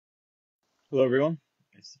Hello, everyone.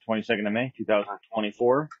 It's the 22nd of May,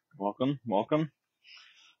 2024. Welcome.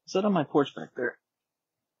 Sit on my porch back there.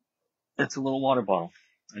 It's a little water bottle.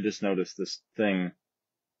 I just noticed this thing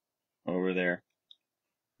over there,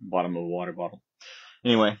 bottom of a water bottle.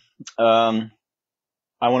 Anyway, I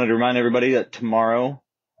wanted to remind everybody that tomorrow,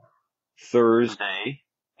 Thursday,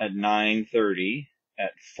 at 9:30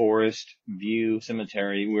 at Forest View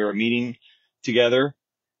Cemetery, we're meeting together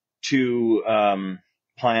to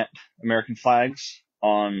plant American flags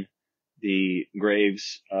on the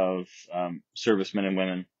graves of servicemen and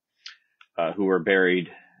women who were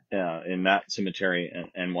buried in that cemetery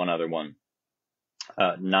and one other one.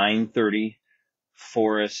 9:30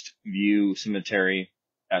 Forest View Cemetery.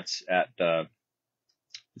 That's at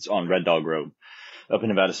it's on Red Dog Road up in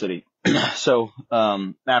Nevada City. So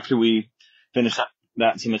after we finish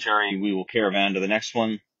that cemetery, we will caravan to the next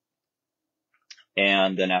one.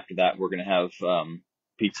 And then after that, we're going to have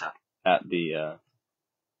pizza at the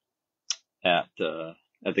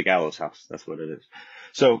Gallows House. That's what it is.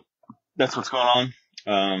 So that's what's going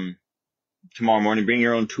on. Tomorrow morning, bring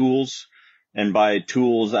your own tools. And by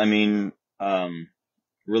tools, I mean,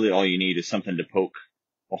 really all you need is something to poke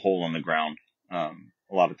a hole in the ground. A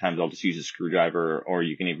lot of times I'll just use a screwdriver, or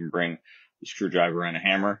you can even bring a screwdriver and a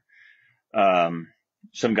hammer.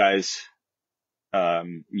 Some guys,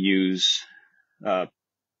 use,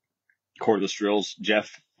 cordless drills.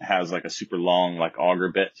 Jeff has like a super long, like auger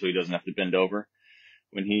bit, so he doesn't have to bend over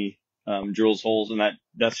when he, drills holes. And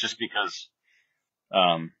that's just because,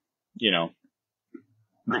 the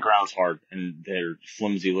ground's hard and they're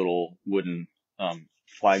flimsy little wooden,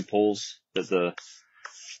 flag poles that the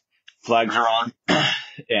flags are on.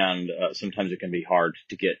 And, sometimes it can be hard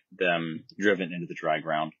to get them driven into the dry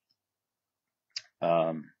ground.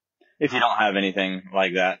 If you don't have anything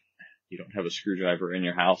like that, you don't have a screwdriver in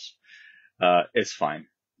your house, it's fine.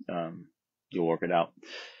 You'll work it out.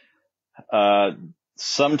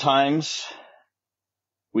 Sometimes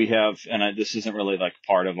we have, and this isn't really like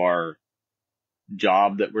part of our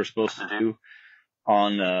job that we're supposed to do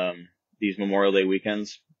on, these Memorial Day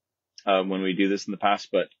weekends, when we do this in the past,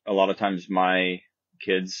 but a lot of times my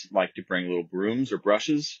kids like to bring little brooms or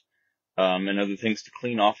brushes, and other things to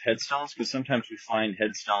clean off headstones, because sometimes we find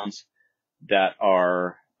headstones that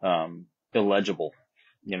are, illegible.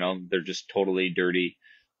 They're just totally dirty.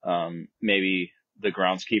 Maybe the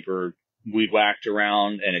groundskeeper weed whacked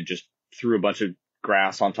around and it just threw a bunch of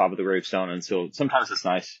grass on top of the gravestone. And so sometimes it's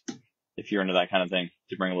nice, if you're into that kind of thing,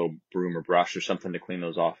 to bring a little broom or brush or something to clean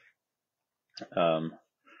those off.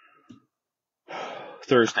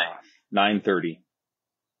 Thursday, 9:30,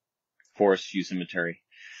 Forest View Cemetery.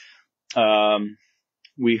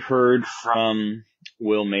 We heard from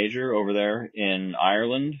Will Major over there in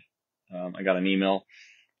Ireland. I got an email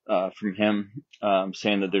from him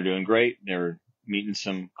saying that they're doing great. They're meeting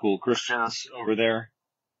some cool Christians over there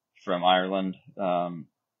from Ireland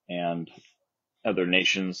and other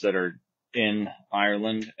nations that are in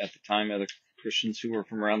Ireland at the time, other Christians who were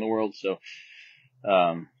from around the world. So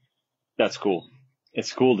that's cool.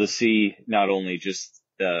 It's cool to see not only just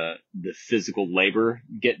the physical labor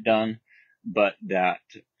get done, but that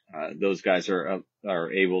those guys are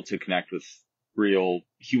able to connect with real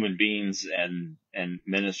human beings and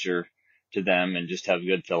minister to them and just have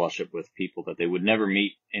good fellowship with people that they would never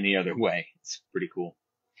meet any other way. It's pretty cool.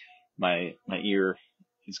 My ear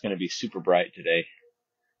is going to be super bright today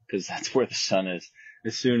because that's where the sun is.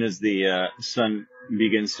 As soon as the sun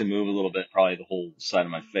begins to move a little bit, probably the whole side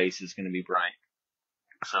of my face is going to be bright.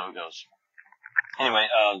 So it goes. Anyway,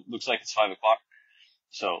 looks like it's 5 o'clock.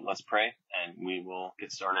 So let's pray and we will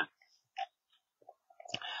get started.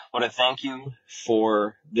 Lord, I thank you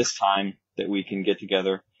for this time that we can get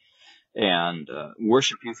together and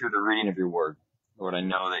worship you through the reading of your word. Lord, I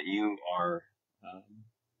know that you are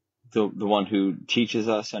the one who teaches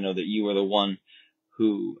us. I know that you are the one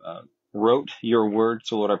who wrote your word.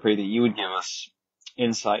 So, Lord, I pray that you would give us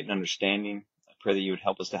insight and understanding. I pray that you would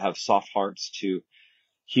help us to have soft hearts to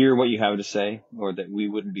hear what you have to say, Lord, that we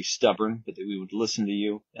wouldn't be stubborn, but that we would listen to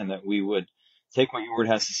you and that we would take what your word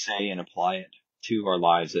has to say and apply it to our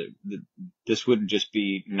lives, that this wouldn't just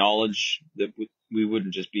be knowledge, that we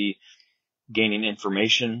wouldn't just be gaining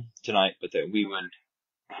information tonight, but that we would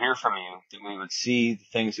hear from you, that we would see the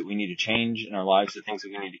things that we need to change in our lives, the things that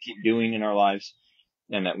we need to keep doing in our lives,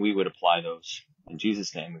 and that we would apply those. In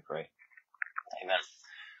Jesus' name we pray. Amen.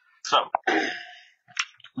 So,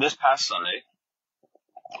 this past Sunday,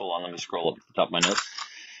 hold on, let me scroll up to the top of my notes.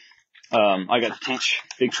 I got to teach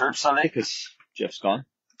Big Church Sunday because Jeff's gone,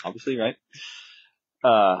 obviously, right?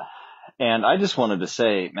 And I just wanted to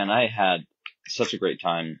say, man, I had such a great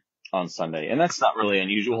time on Sunday. And that's not really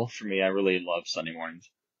unusual for me. I really love Sunday mornings.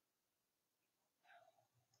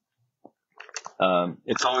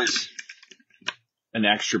 It's always an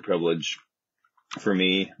extra privilege for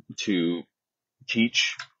me to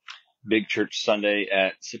teach Big Church Sunday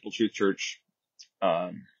at Simple Truth Church.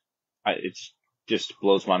 It just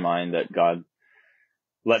blows my mind that God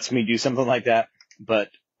lets me do something like that. But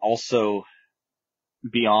also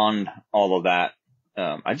beyond all of that,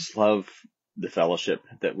 I just love the fellowship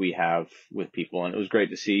that we have with people. And it was great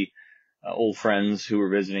to see old friends who were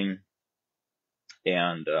visiting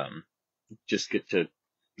and just get to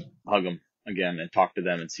hug them again and talk to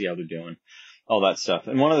them and see how they're doing, all that stuff.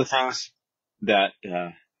 And one of the things that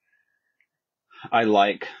I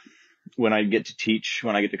like when I get to teach,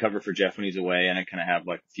 when I get to cover for Jeff when he's away, and I kind of have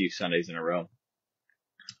like a few Sundays in a row,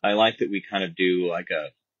 I like that we kind of do like a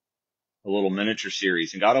little miniature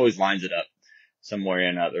series, and God always lines it up some way or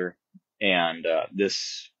another. And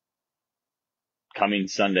this coming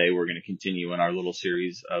Sunday, we're going to continue in our little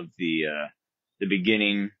series of the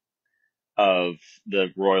beginning of the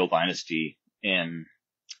royal dynasty in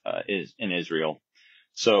Israel.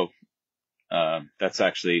 So that's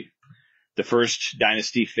actually the first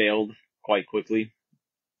dynasty failed quite quickly,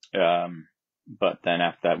 but then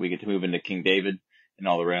after that we get to move into King David and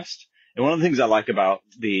all the rest. And one of the things I like about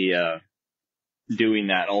the doing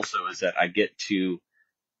that also is that I get to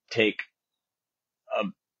take a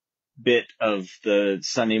bit of the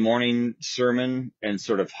Sunday morning sermon and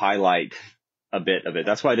sort of highlight a bit of it.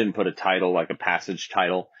 That's why I didn't put a title, like a passage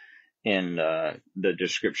title, in the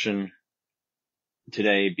description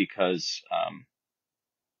today, because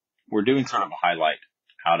we're doing sort of a highlight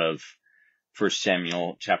out of 1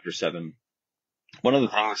 Samuel chapter 7. One of the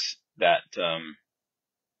things that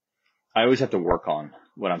I always have to work on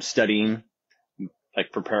when I'm studying,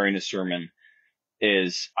 like preparing a sermon,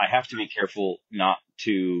 is I have to be careful not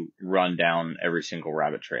to run down every single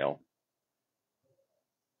rabbit trail.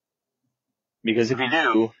 Because if you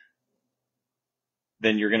do,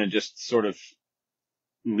 then you're going to just sort of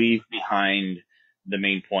leave behind the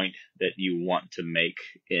main point that you want to make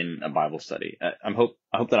in a Bible study. I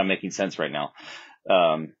hope that I'm making sense right now,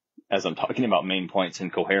 as I'm talking about main points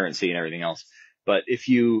and coherency and everything else. But if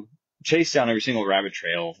you chase down every single rabbit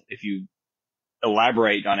trail, if you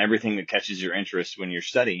elaborate on everything that catches your interest when you're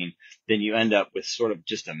studying, then you end up with sort of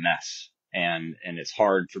just a mess, and it's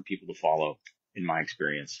hard for people to follow, in my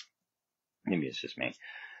experience. Maybe it's just me.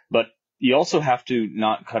 But you also have to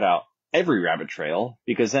not cut out every rabbit trail,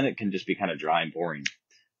 because then it can just be kind of dry and boring.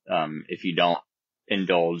 If you don't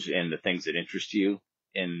indulge in the things that interest you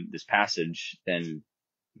in this passage, then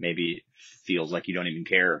maybe it feels like you don't even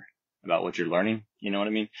care about what you're learning. You know what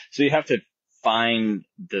I mean? So you have to find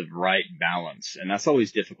the right balance, and that's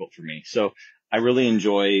always difficult for me. So I really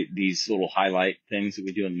enjoy these little highlight things that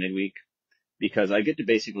we do in midweek, because I get to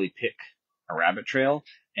basically pick a rabbit trail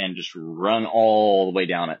and just run all the way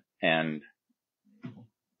down it and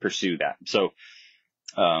pursue that. So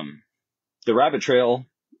the rabbit trail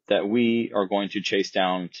that we are going to chase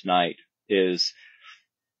down tonight is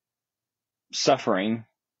suffering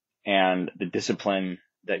and the discipline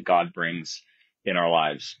that God brings in our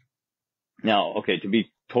lives. Now, okay, to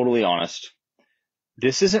be totally honest,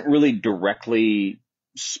 this isn't really directly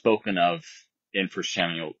spoken of in 1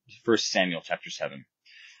 Samuel chapter 7.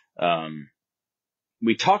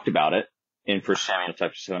 We talked about it in 1 Samuel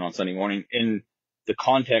chapter 7 on Sunday morning in the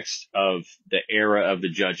context of the era of the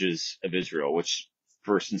judges of Israel, which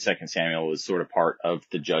 1st and 2nd Samuel is sort of part of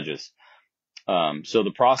the judges. So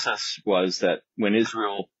the process was that when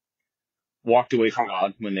Israel walked away from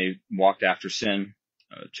God, when they walked after sin,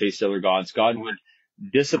 chased other gods, God would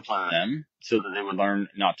discipline them so that they would learn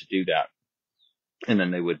not to do that. And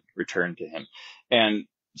then they would return to him. And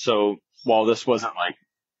so while this wasn't like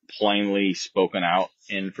plainly spoken out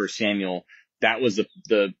in 1 Samuel, that was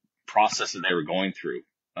the process that they were going through.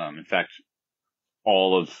 In fact,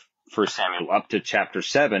 all of 1 Samuel up to chapter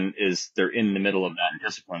 7 they're in the middle of that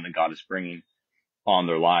discipline that God is bringing on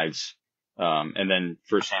their lives. And then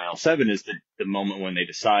 1 Samuel 7 is the moment when they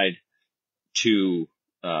decide to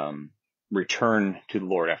return to the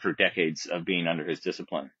Lord after decades of being under his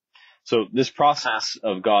discipline. So this process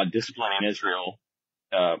of God disciplining Israel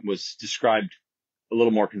was described a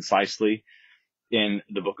little more concisely in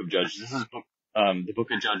the book of Judges. This is the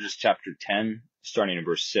book of Judges chapter 10, starting in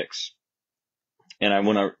verse 6. And I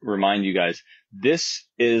want to remind you guys, this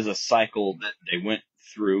is a cycle that they went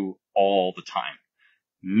through all the time.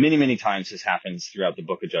 Many, many times this happens throughout the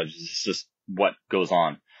book of Judges. It's just what goes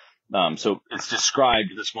on. So it's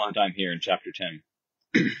described this one time here in chapter 10.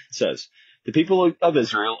 It says, the people of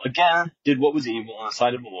Israel again did what was evil in the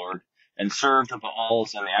sight of the Lord, and served the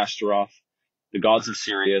Baals and the Ashtaroth, the gods of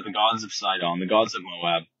Syria, the gods of Sidon, the gods of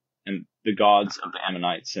Moab, and the gods of the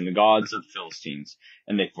Ammonites, and the gods of the Philistines.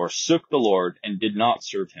 And they forsook the Lord and did not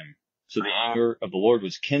serve him. So the anger of the Lord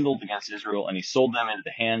was kindled against Israel, and he sold them into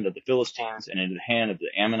the hand of the Philistines and into the hand of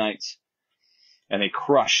the Ammonites. And they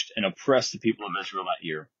crushed and oppressed the people of Israel that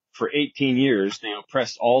year. For 18 years they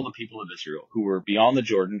oppressed all the people of Israel who were beyond the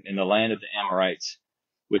Jordan in the land of the Amorites,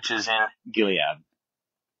 which is in Gilead.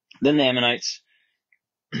 Then the Ammonites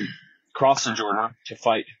crossed the Jordan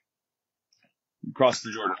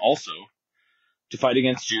also to fight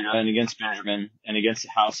against Judah and against Benjamin and against the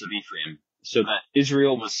house of Ephraim, so that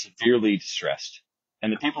Israel was severely distressed.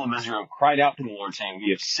 And the people of Israel cried out to the Lord, saying, "We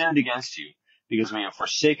have sinned against you, because we have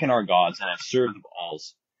forsaken our gods and have served the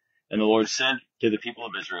Baals." And the Lord said to the people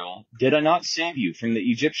of Israel, "Did I not save you from the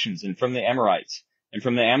Egyptians and from the Amorites and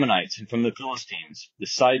from the Ammonites and from the Philistines? The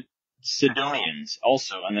Sidonians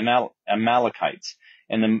also and the Amalekites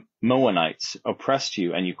and the Moabites oppressed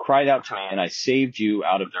you, and you cried out to me, and I saved you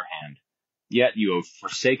out of their hand. Yet you have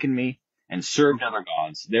forsaken me and served other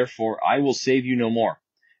gods. Therefore I will save you no more.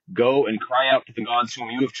 Go and cry out to the gods whom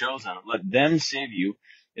you have chosen. Let them save you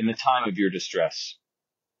in the time of your distress."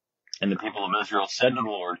 And the people of Israel said to the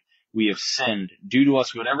Lord, "We have sinned. Do to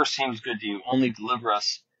us whatever seems good to you. Only deliver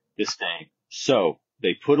us this day." So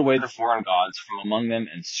they put away the foreign gods from among them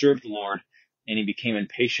and served the Lord, and he became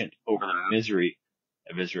impatient over the misery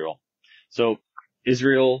of Israel. So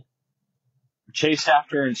Israel chased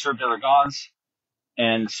after and served other gods,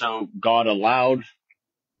 and so God allowed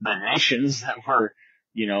the nations that were,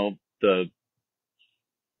 the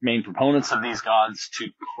main proponents of these gods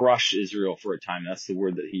to crush Israel for a time. That's the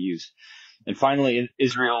word that he used. And finally,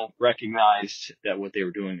 Israel recognized that what they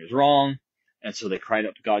were doing was wrong, and so they cried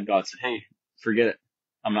out to God. God said, "Hey, forget it.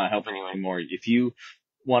 I'm not helping you anymore. If you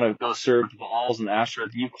want to go serve the Baals and the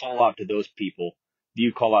Ashtaroth, you call out to those people.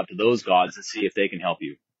 You call out to those gods and see if they can help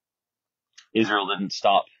you." Israel didn't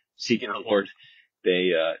stop seeking the Lord.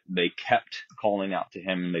 They kept calling out to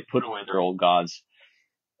him, and they put away their old gods,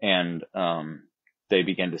 and they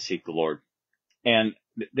began to seek the Lord. And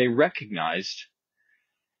they recognized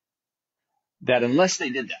that unless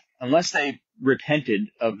they did that, unless they repented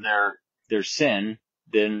of their sin,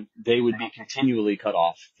 then they would be continually cut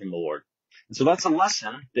off from the Lord. And so that's a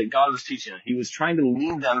lesson that God was teaching them. He was trying to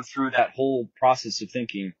lead them through that whole process of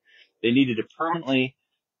thinking they needed to permanently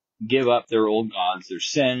give up their old gods, their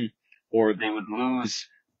sin, or they would lose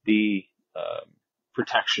the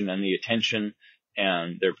protection and the attention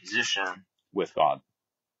and their position with God.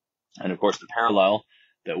 And of course, the parallel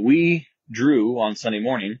that we drew on Sunday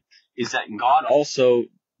morning is that God also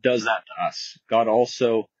does that to us. God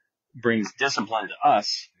also brings discipline to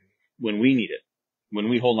us when we need it. When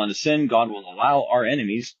we hold on to sin, God will allow our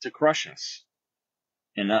enemies to crush us.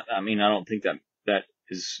 And I don't think that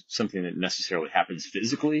is something that necessarily happens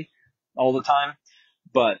physically all the time,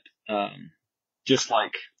 but just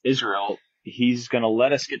like Israel, he's going to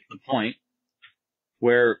let us get to the point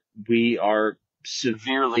where we are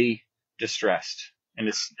severely distressed. And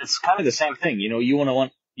it's kind of the same thing. You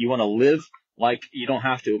want to live like you don't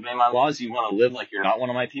have to obey my laws. You want to live like you're not one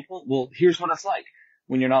of my people. Well, here's what it's like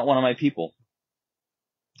when you're not one of my people.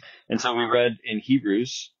 And so we read in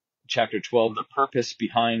Hebrews chapter 12, the purpose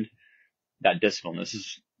behind that discipline. This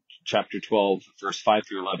is chapter 12, verse 5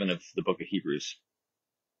 through 11 of the book of Hebrews.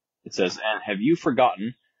 It says, "And have you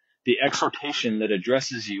forgotten the exhortation that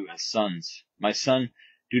addresses you as sons? My son,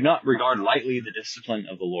 do not regard lightly the discipline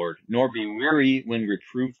of the Lord, nor be weary when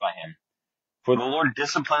reproved by him. For the Lord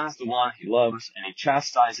disciplines the one he loves, and he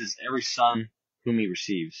chastises every son whom he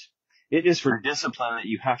receives. It is for discipline that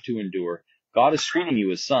you have to endure. God is treating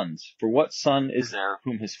you as sons. For what son is there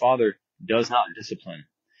whom his father does not discipline?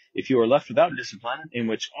 If you are left without discipline, in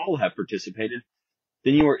which all have participated,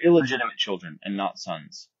 then you are illegitimate children and not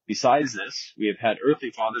sons. Besides this, we have had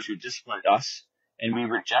earthly fathers who disciplined us, and we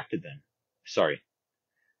rejected them." Sorry,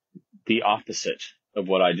 the opposite of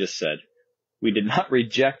what I just said. We did not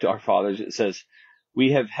reject our fathers. It says,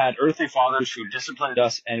 we have had earthly fathers who disciplined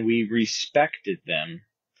us, and we respected them.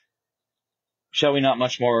 Shall we not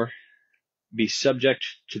much more be subject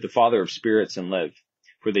to the Father of spirits and live?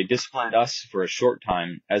 For they disciplined us for a short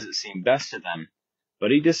time, as it seemed best to them.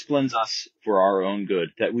 But he disciplines us for our own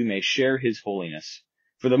good, that we may share his holiness.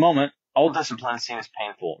 For the moment, all discipline seems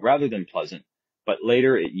painful rather than pleasant, but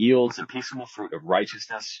later it yields the peaceable fruit of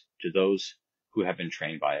righteousness to those who have been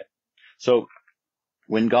trained by it. So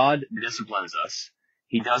when God disciplines us,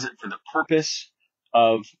 he does it for the purpose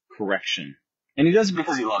of correction. And he does it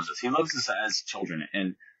because he loves us. He loves us as children.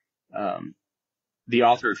 And the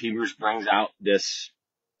author of Hebrews brings out this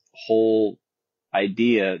whole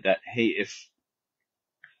idea that, hey,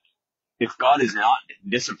 if God is not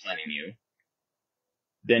disciplining you,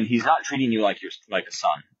 then he's not treating you like a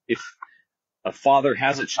son. If a father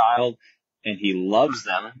has a child and he loves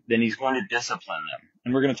them, then he's going to discipline them.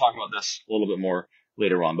 And we're going to talk about this a little bit more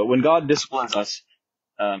later on. But when God disciplines us,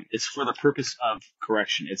 it's for the purpose of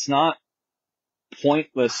correction. It's not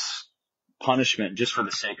pointless punishment just for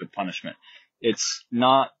the sake of punishment. It's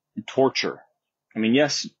not torture. I mean,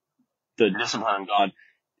 yes, the discipline of God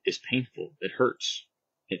is painful. It hurts.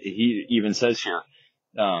 He even says here,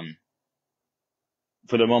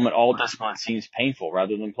 for the moment, all discipline seems painful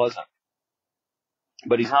rather than pleasant.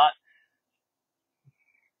 But he's not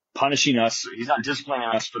punishing us. He's not disciplining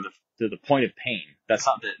us to the point of pain. That's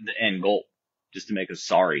not the end goal, just to make us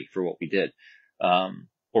sorry for what we did,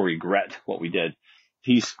 or regret what we did.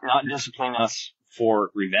 He's not disciplining us for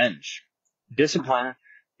revenge. Discipline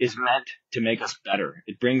is meant to make us better.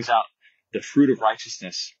 It brings out the fruit of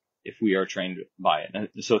righteousness if we are trained by it. And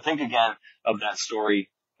so think again of that story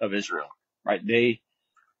of Israel, right? They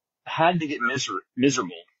had to get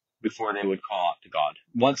miserable before they would call out to God.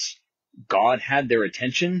 Once God had their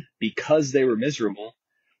attention because they were miserable,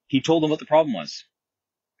 he told them what the problem was.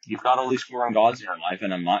 You've got all these foreign gods in your life,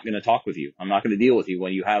 and I'm not going to talk with you. I'm not going to deal with you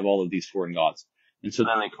when you have all of these foreign gods. And so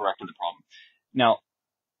then they corrected the problem. Now,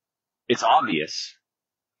 it's obvious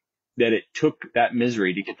that it took that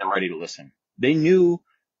misery to get them ready to listen. They knew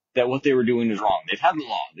that what they were doing was wrong. They've had the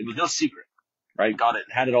law. It was no secret, right? God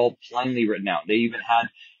had it all plainly written out. They even had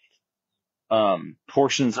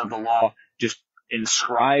portions of the law just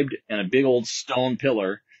inscribed in a big old stone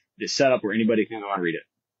pillar to set up where anybody can go and read it.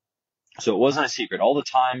 So it wasn't a secret. All the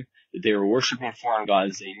time that they were worshiping foreign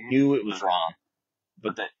gods, they knew it was wrong,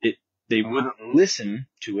 but that they wouldn't listen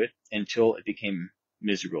to it until it became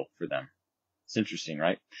miserable for them. It's interesting,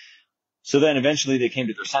 right? So then eventually they came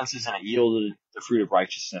to their senses and it yielded the fruit of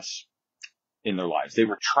righteousness in their lives. They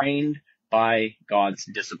were trained by God's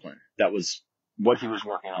discipline. That was what he was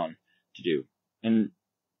working on to do. And,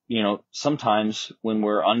 sometimes when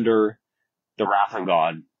we're under the wrath of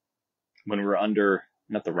God, when we're under,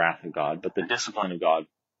 not the wrath of God, but the discipline of God,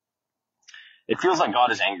 it feels like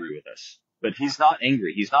God is angry with us. But he's not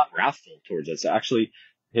angry. He's not wrathful towards us. Actually,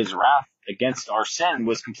 his wrath against our sin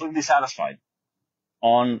was completely satisfied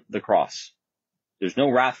on the cross. There's no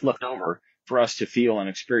wrath left over for us to feel and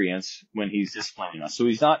experience when he's disciplining us. So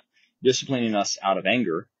he's not disciplining us out of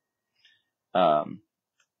anger.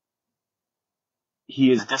 He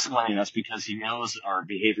is disciplining us because he knows that our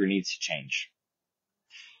behavior needs to change.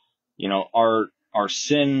 Our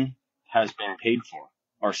sin has been paid for.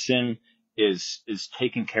 Our sin is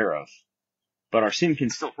taken care of. But our sin can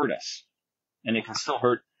still hurt us. And it can still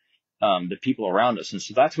hurt the people around us. And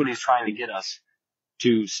so that's what he's trying to get us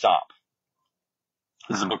to stop.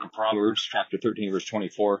 This is the book of Proverbs, chapter 13, verse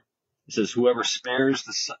 24. It says, whoever spares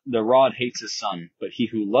the rod hates his son, but he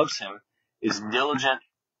who loves him is diligent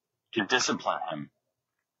to discipline him.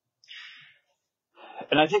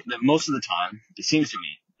 And I think that most of the time, it seems to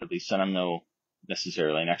me, at least, and I'm no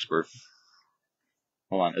necessarily an expert.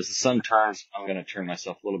 Hold on. As the sun turns, I'm going to turn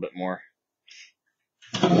myself a little bit more.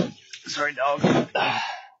 Sorry, dog.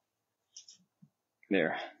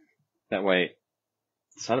 There. That way,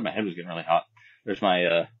 the side of my head was getting really hot. There's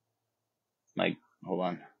my hold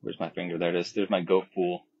on. Where's my finger? There it is. There's my goat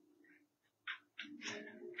pool.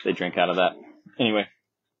 They drink out of that. Anyway,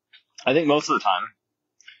 I think most of the time,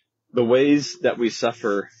 the ways that we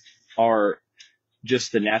suffer are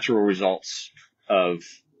just the natural results of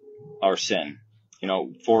our sin.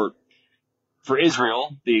 For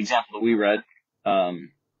Israel, the example that we read,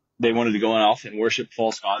 they wanted to go off and worship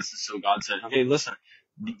false gods. So God said, okay, listen,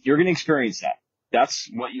 you're going to experience that. That's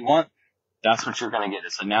what you want. That's what you're going to get.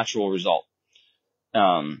 It's a natural result.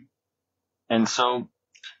 And so,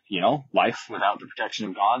 life without the protection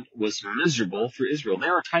of God was miserable for Israel. They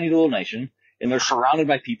were a tiny little nation, and they're surrounded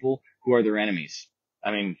by people who are their enemies.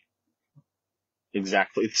 I mean,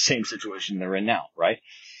 exactly the same situation they're in now, right?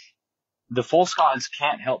 The false gods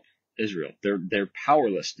can't help Israel. They're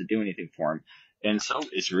powerless to do anything for them. And so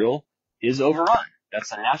Israel is overrun.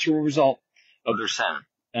 That's a natural result of their sin.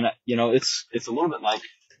 And, it's a little bit like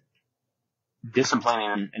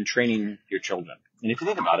disciplining and training your children. And if you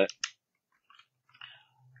think about it,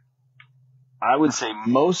 I would say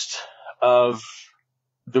most of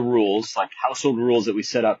the rules, like household rules that we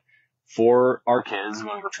set up for our kids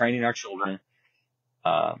when we're training our children,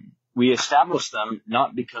 we establish them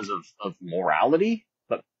not because of morality,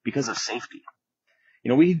 but because of safety.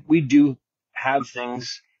 We do have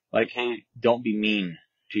things like, hey, don't be mean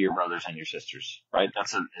to your brothers and your sisters, right?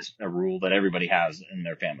 That's a rule that everybody has in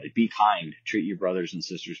their family. Be kind. Treat your brothers and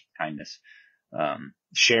sisters with kindness.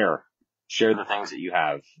 Share the things that you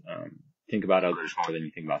have. Think about others more than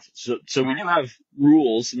you think about. So we do have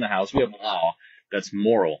rules in the house. We have law that's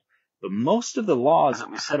moral. But most of the laws that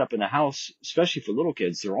we set up in the house, especially for little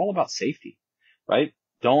kids, they're all about safety, right?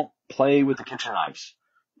 Don't play with the kitchen knives.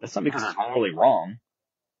 That's not because it's morally wrong,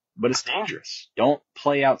 but it's dangerous. Don't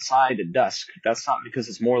play outside at dusk. That's not because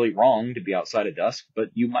it's morally wrong to be outside at dusk, but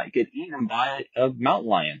you might get eaten by a mountain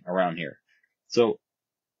lion around here. So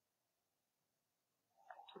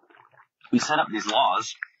we set up these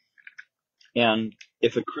laws, and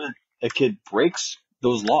if a kid breaks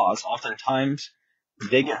those laws, oftentimes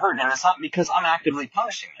they get hurt. And it's not because I'm actively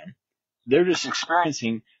punishing them. They're just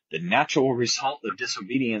experiencing the natural result of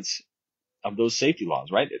disobedience of those safety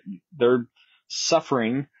laws, right? They're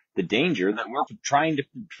suffering the danger that we're trying to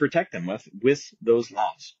protect them with those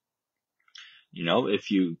laws. You know,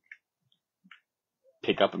 if you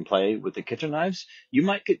pick up and play with the kitchen knives, you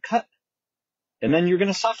might get cut. And then you're going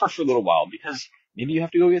to suffer for a little while because maybe you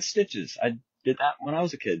have to go get stitches. I did that when I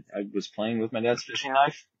was a kid. I was playing with my dad's fishing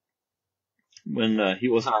knife when he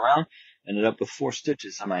wasn't around. Ended up with 4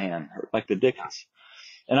 stitches on my hand, hurt like the dickens.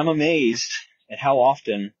 And I'm amazed at how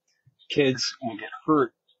often kids will get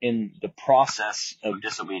hurt in the process of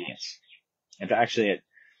disobedience. And actually,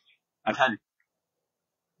 I've had,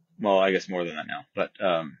 well, I guess more than that now, but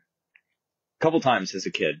a couple times as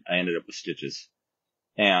a kid, I ended up with stitches.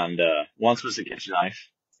 And once was a kitchen knife,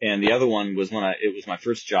 and the other one was it was my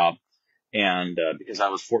first job. And because I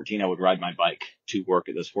was 14, I would ride my bike to work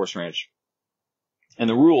at this horse ranch. And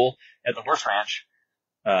the rule at the horse ranch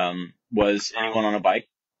was anyone on a bike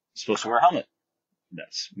is supposed to wear a helmet.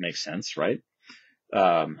 That makes sense, right?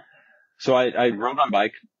 So I rode my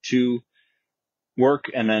bike to work,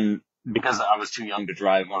 and then because I was too young to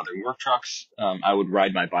drive one of their work trucks, I would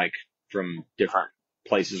ride my bike from different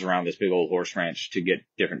places around this big old horse ranch to get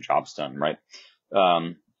different jobs done, right?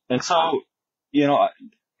 And so, you know,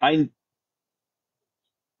 I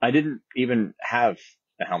didn't even have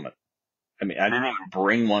a helmet. I mean, I didn't even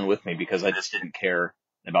bring one with me because I just didn't care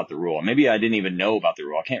about the rule. Maybe I didn't even know about the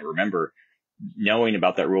rule. I can't remember knowing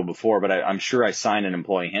about that rule before, but I'm sure I signed an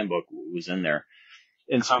employee handbook was in there.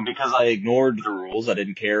 And so because I ignored the rules, I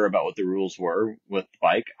didn't care about what the rules were with the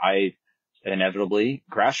bike, I inevitably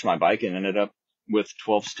crashed my bike and ended up with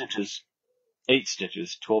 8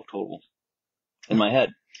 stitches, 12 total in my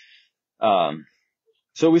head.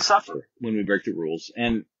 So we suffer when we break the rules,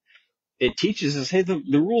 and it teaches us, hey, the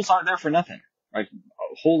rules aren't there for nothing, right?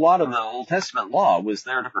 A whole lot of the Old Testament law was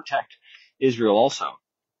there to protect Israel also.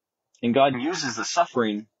 And God uses the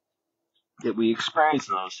suffering that we experience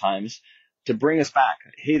in those times to bring us back.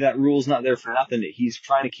 Hey, that rule's not there for nothing. He's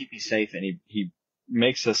trying to keep you safe, and he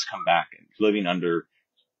makes us come back living under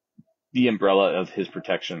the umbrella of his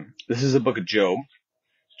protection. This is the book of Job,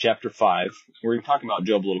 chapter 5. We're going to talk about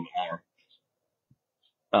Job a little bit more.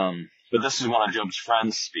 But this is one of Job's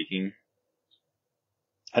friends speaking.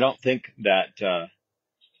 I don't think that the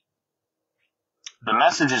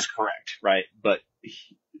message is correct, right? But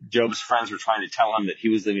Job's friends were trying to tell him that he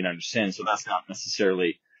was living under sin, so that's not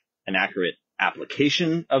necessarily an accurate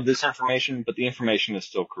application of this information, but the information is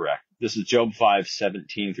still correct. This is Job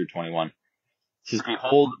 5:17 through 21. It says,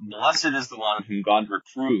 "Behold, blessed is the one whom God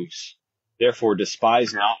reproves. Therefore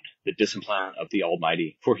despise not the discipline of the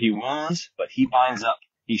Almighty. For he wounds, but he binds up.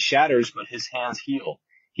 He shatters, but his hands heal.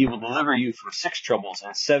 He will deliver you from 6 troubles,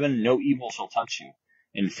 and 7 no evil shall touch you.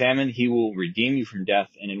 In famine he will redeem you from death,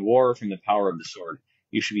 and in war from the power of the sword.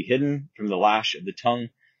 You shall be hidden from the lash of the tongue,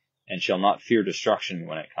 and shall not fear destruction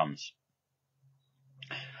when it comes."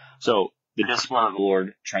 So the discipline of the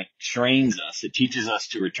Lord trains us. It teaches us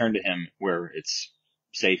to return to him where it's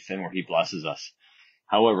safe and where he blesses us.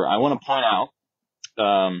 However, I want to point out,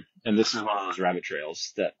 and this is one of those rabbit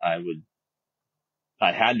trails that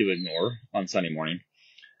I had to ignore on Sunday morning.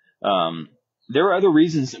 There are other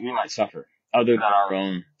reasons that we might suffer other than our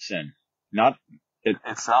own sin.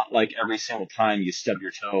 It's not like every single time you stub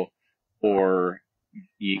your toe or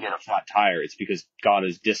you get a flat tire, it's because God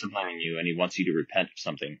is disciplining you and he wants you to repent of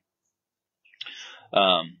something.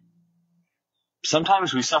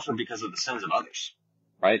 Sometimes we suffer because of the sins of others,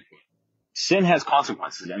 right? Sin has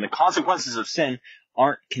consequences, and the consequences of sin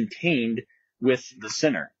aren't contained with the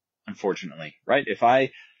sinner, unfortunately, right? If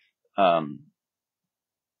I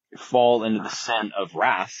fall into the sin of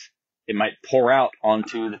wrath, it might pour out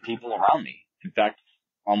onto the people around me. In fact,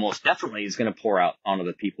 almost definitely is going to pour out onto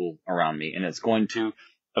the people around me, and it's going to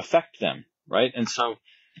affect them, right? And so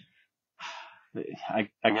I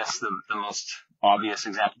guess the most obvious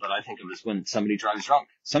example that I think of is when somebody drives drunk.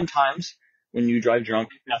 Sometimes when you drive drunk,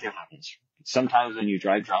 nothing happens. Sometimes when you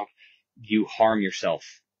drive drunk, you harm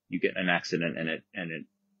yourself. you get in an accident and it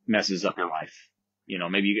messes up your life.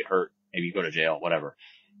 Maybe you get hurt, maybe you go to jail, whatever.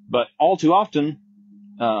 But all too often,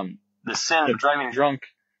 the sin of driving drunk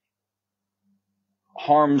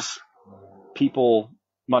harms people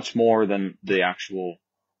much more than the actual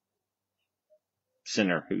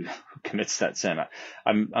sinner who commits that sin.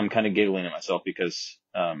 I'm kind of giggling at myself because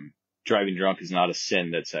driving drunk is not a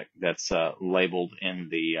sin that's labeled in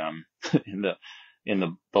the in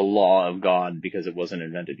the law of God because it wasn't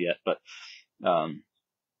invented yet. But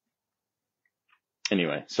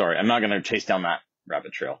anyway, sorry, I'm not going to chase down that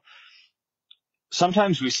rabbit trail.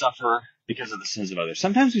 Sometimes we suffer because of the sins of others.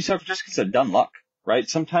 Sometimes we suffer just because of dumb luck, right?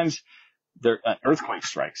 Sometimes an earthquake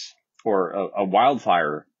strikes or a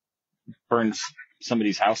wildfire burns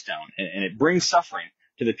somebody's house down, and it brings suffering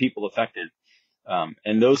to the people affected.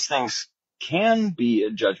 And those things can be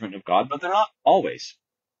a judgment of God, but they're not always.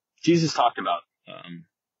 Jesus talked about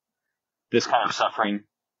this kind of suffering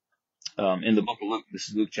in the book of Luke. This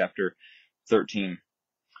is Luke chapter 13,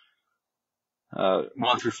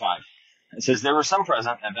 1 through 5. It says, there were some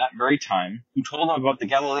present at that very time who told him about the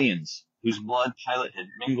Galileans, whose blood Pilate had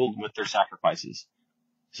mingled with their sacrifices.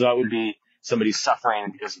 So that would be somebody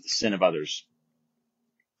suffering because of the sin of others.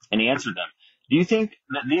 And he answered them, do you think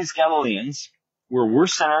that these Galileans were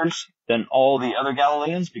worse sinners than all the other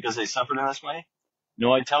Galileans because they suffered in this way?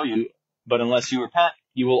 No, I tell you, but unless you repent,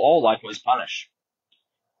 you will all likewise punish.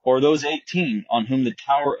 Or those 18 on whom the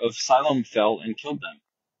tower of Siloam fell and killed them.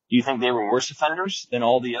 Do you think they were worse offenders than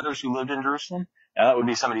all the others who lived in Jerusalem? Now that would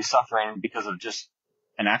be somebody suffering because of just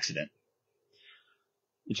an accident.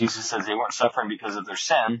 Jesus says they weren't suffering because of their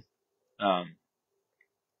sin.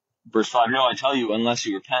 Verse 5, no, I tell you, unless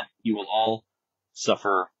you repent, you will all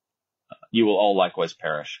suffer, you will all likewise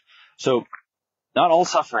perish. So, not all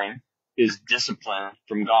suffering is discipline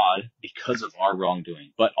from God because of our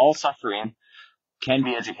wrongdoing, but all suffering can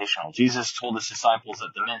be educational. Jesus told his disciples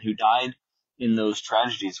that the men who died in those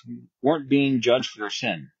tragedies weren't being judged for their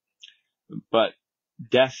sin, but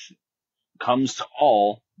death comes to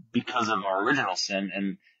all because of our original sin,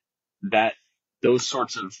 and that those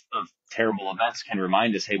sorts of terrible events can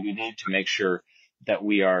remind us, hey, we need to make sure that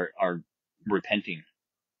we are repenting,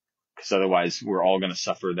 because otherwise we're all going to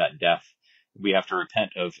suffer that death. We have to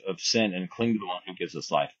repent of sin and cling to the one who gives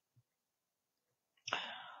us life.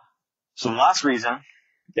 So the last reason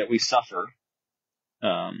that we suffer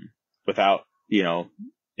without,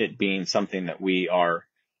 it being something that we are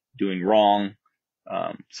doing wrong,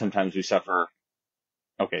 sometimes we suffer.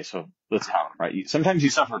 Okay, so let's count, right? Sometimes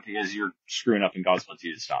you suffer because you're screwing up and God wants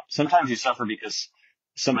you to stop. Sometimes you suffer because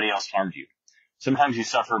somebody else harmed you. Sometimes you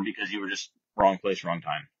suffer because you were just wrong place, wrong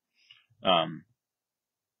time.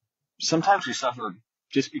 Sometimes we suffer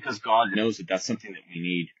just because God knows that that's something that we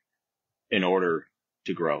need in order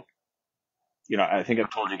to grow. I think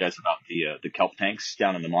I've told you guys about the kelp tanks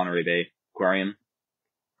down in the Monterey Bay Aquarium.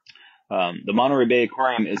 The Monterey Bay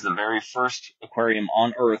Aquarium is the very first aquarium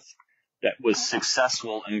on Earth that was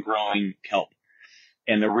successful in growing kelp.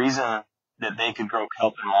 And the reason that they could grow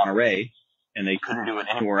kelp in Monterey and they couldn't do it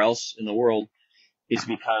anywhere else in the world is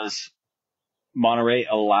because Monterey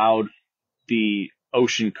allowed the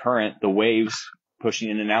ocean current, the waves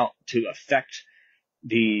pushing in and out, to affect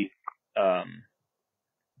the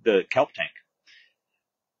kelp tank.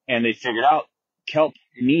 And they figured out kelp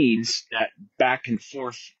needs that back and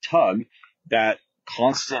forth tug, that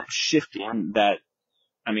constant shifting,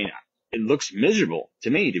 it looks miserable to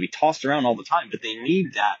me to be tossed around all the time, but they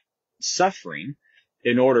need that suffering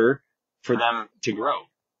in order for them to grow.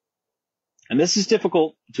 And this is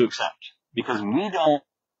difficult to accept because we don't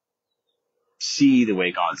see the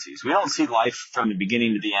way God sees. We don't see life from the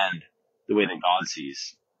beginning to the end the way that God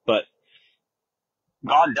sees, but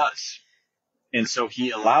God does. And so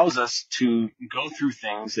he allows us to go through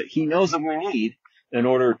things that he knows that we need in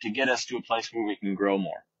order to get us to a place where we can grow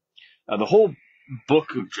more. The whole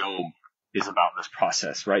book of Job is about this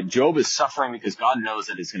process, right? Job is suffering because God knows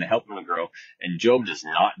that it's going to help him to grow, and Job does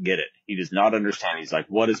not get it. He does not understand. He's like,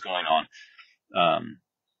 what is going on?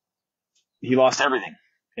 He lost everything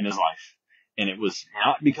in his life, and it was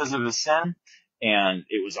not because of his sin, and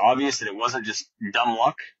it was obvious that it wasn't just dumb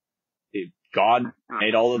luck. God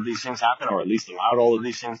made all of these things happen, or at least allowed all of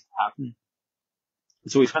these things to happen.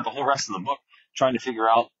 And so we spent the whole rest of the book trying to figure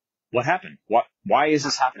out what happened. Why is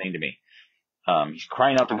this happening to me? He's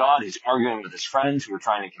crying out to God. He's arguing with his friends who were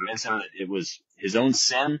trying to convince him that it was his own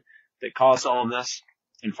sin that caused all of this.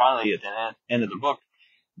 And finally, at the end of the book,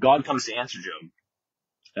 God comes to answer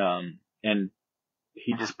Job. And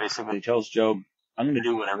he just basically tells Job, I'm going to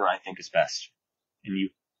do whatever I think is best. And you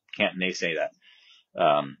can't naysay that.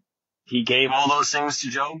 He gave all those things to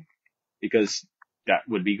Job because that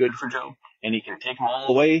would be good for Job. And he can take them all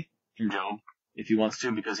away from Job if he wants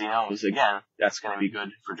to, because he knows, again, that's going to be good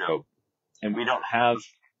for Job. And we don't have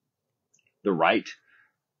the right,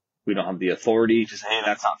 we don't have the authority to say, hey,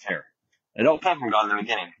 that's not fair. It all came from God in the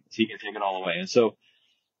beginning, so he can take it all away. And so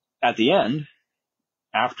at the end,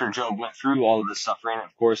 after Job went through all of this suffering,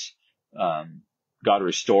 of course, God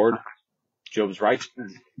restored Job's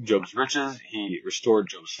riches. He restored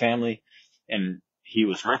Job's family, and he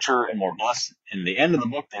was richer and more blessed in the end of the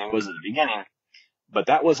book than he was at the beginning. But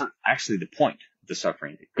that wasn't actually the point of the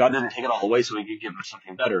suffering. God didn't take it all away so he could give him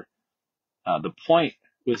something better. The point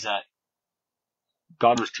was that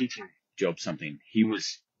God was teaching Job something. He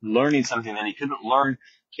was learning something that he couldn't learn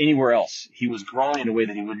anywhere else. He was growing in a way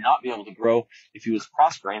that he would not be able to grow if he was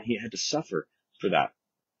prospering. He had to suffer for that.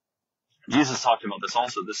 Jesus talked about this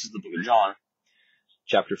also. This is the book of John,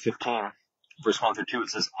 chapter 15, verse 1 through 2. It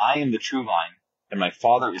says, I am the true vine, and my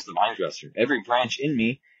Father is the vine dresser. Every branch in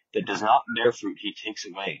me that does not bear fruit, he takes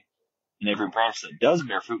away. And every branch that does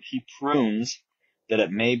bear fruit, he prunes that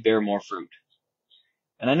it may bear more fruit.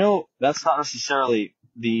 And I know that's not necessarily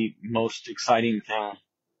the most exciting thing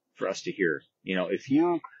for us to hear. You know, if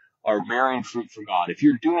you are bearing fruit for God, if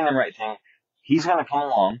you're doing the right thing, he's going to come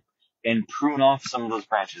along and prune off some of those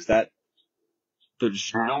branches. That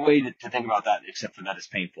there's no way to think about that except for that is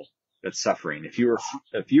painful. That's suffering. If you're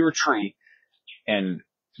a tree and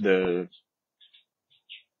the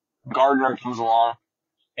gardener comes along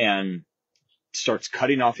and starts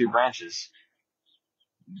cutting off your branches,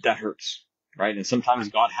 that hurts, right? And sometimes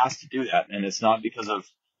God has to do that, and it's not because of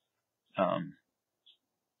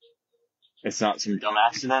it's not some dumb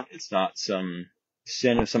accident, it's not some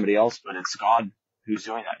sin of somebody else, but it's God who's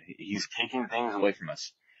doing that. He's taking things away from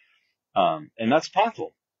us. And that's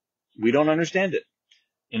painful. We don't understand it.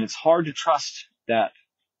 And it's hard to trust that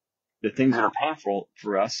the things that are painful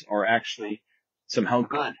for us are actually somehow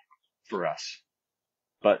good for us.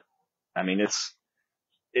 But, I mean,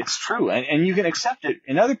 it's true. And you can accept it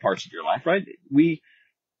in other parts of your life, right? We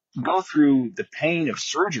go through the pain of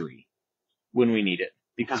surgery when we need it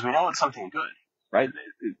because we know it's something good, right?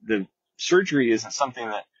 The surgery isn't something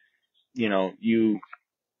that, you know, you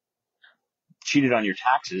cheated on your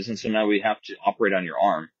taxes, and so now we have to operate on your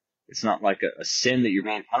arm. It's not like a sin that you're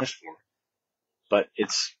being punished for, but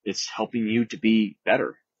it's helping you to be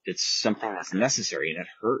better. It's something that's necessary, and it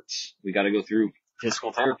hurts. We got to go through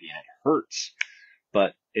physical therapy, and it hurts,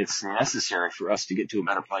 but it's necessary for us to get to a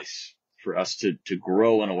better place, for us to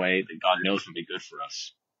grow in a way that God knows will be good for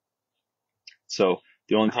us. So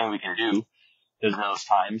the only thing we can do is in those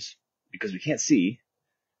times, because we can't see,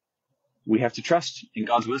 we have to trust in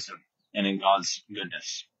God's wisdom and in God's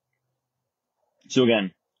goodness. So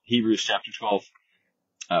again, Hebrews chapter 12,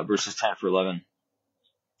 verses 10 through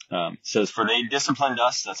 11, says, for they disciplined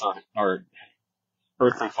us, that's our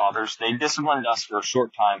earthly fathers, they disciplined us for a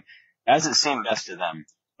short time as it seemed best to them,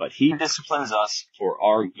 but he disciplines us for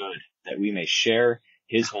our good, that we may share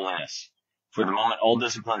his holiness. For the moment, all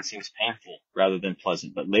discipline seems painful rather than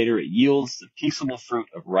pleasant, but later it yields the peaceable fruit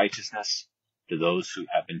of righteousness to those who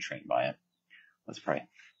have been trained by it. Let's pray.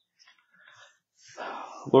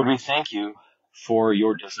 Lord, we thank you for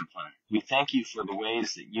your discipline. We thank you for the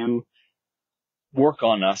ways that you work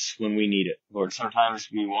on us when we need it. Lord, sometimes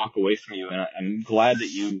we walk away from you, and I'm glad that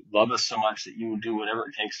you love us so much that you will do whatever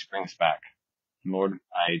it takes to bring us back. And Lord,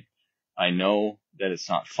 I know that it's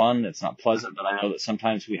not fun, it's not pleasant, but I know that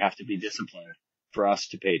sometimes we have to be disciplined for us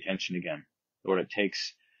to pay attention again. Lord, it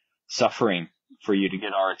takes suffering for you to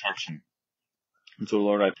get our attention. And so,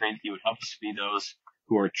 Lord, I pray that you would help us to be those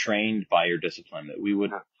who are trained by your discipline, that we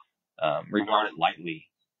wouldn't regard it lightly,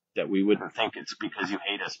 that we wouldn't think it's because you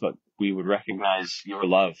hate us, but we would recognize your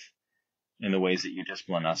love in the ways that you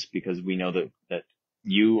discipline us, because we know that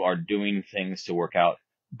you are doing things to work out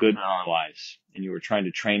good in our lives, and you are trying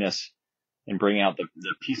to train us and bring out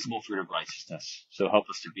the peaceable fruit of righteousness. So help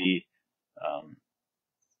us to be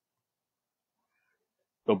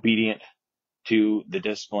obedient to the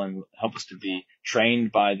discipline. Help us to be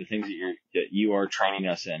trained by the things that you are training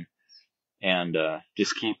us in, and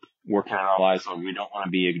just keep working in our lives. Lord, we don't want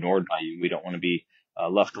to be ignored by you. We don't want to be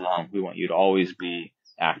left alone. We want you to always be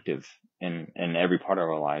active in every part of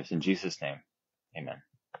our lives. In Jesus' name, amen.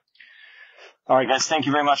 All right, guys, thank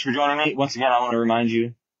you very much for joining me. Once again, I want to remind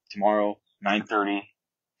you, tomorrow, 9:30,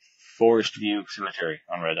 Forest View Cemetery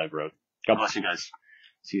on Red Dog Road. God bless you guys.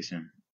 See you soon.